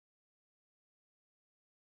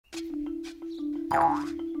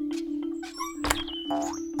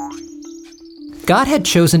God had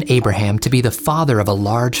chosen Abraham to be the father of a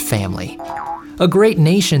large family, a great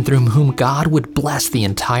nation through whom God would bless the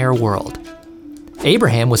entire world.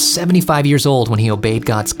 Abraham was 75 years old when he obeyed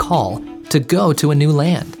God's call to go to a new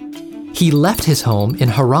land. He left his home in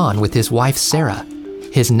Haran with his wife Sarah,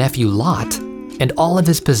 his nephew Lot, and all of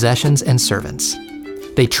his possessions and servants.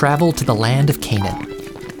 They traveled to the land of Canaan.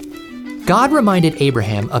 God reminded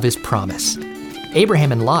Abraham of his promise.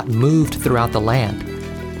 Abraham and Lot moved throughout the land.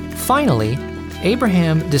 Finally,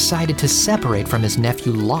 Abraham decided to separate from his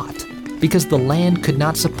nephew Lot because the land could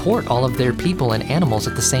not support all of their people and animals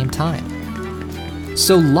at the same time.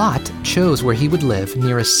 So Lot chose where he would live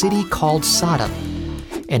near a city called Sodom,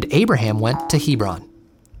 and Abraham went to Hebron.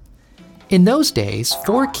 In those days,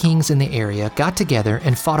 4 kings in the area got together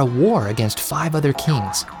and fought a war against 5 other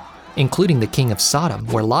kings, including the king of Sodom,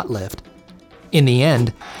 where Lot lived. In the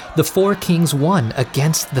end, the 4 kings won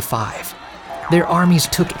against the 5. Their armies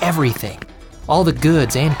took everything, all the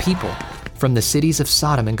goods and people, from the cities of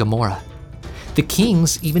Sodom and Gomorrah. The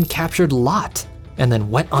kings even captured Lot and then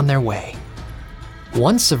went on their way.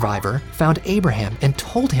 One survivor found Abraham and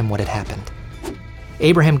told him what had happened.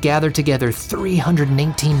 Abraham gathered together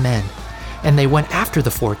 318 men, and they went after the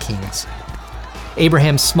 4 kings.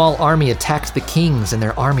 Abraham's small army attacked the kings and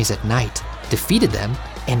their armies at night, defeated them,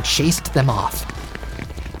 and chased them off.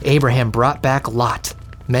 Abraham brought back Lot,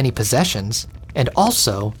 many possessions, and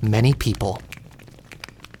also many people.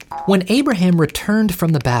 When Abraham returned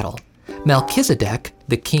from the battle, Melchizedek,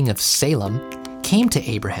 the king of Salem, came to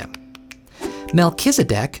Abraham.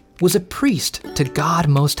 Melchizedek was a priest to God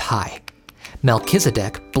Most High.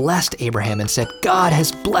 Melchizedek blessed Abraham and said, "God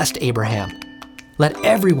has blessed Abraham. Let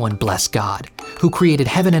everyone bless God, who created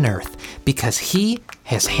heaven and earth, because he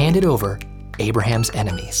has handed over Abraham's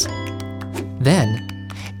enemies." Then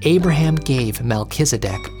Abraham gave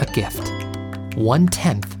Melchizedek a gift,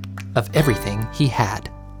 1/10 of everything he had.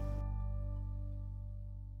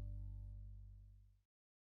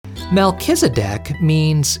 Melchizedek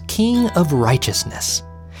means king of righteousness.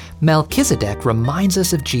 Melchizedek reminds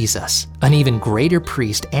us of Jesus, an even greater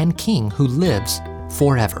priest and king who lives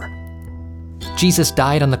forever. Jesus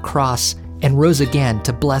died on the cross and rose again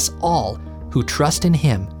to bless all who trust in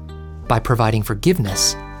him by providing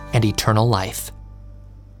forgiveness and eternal life.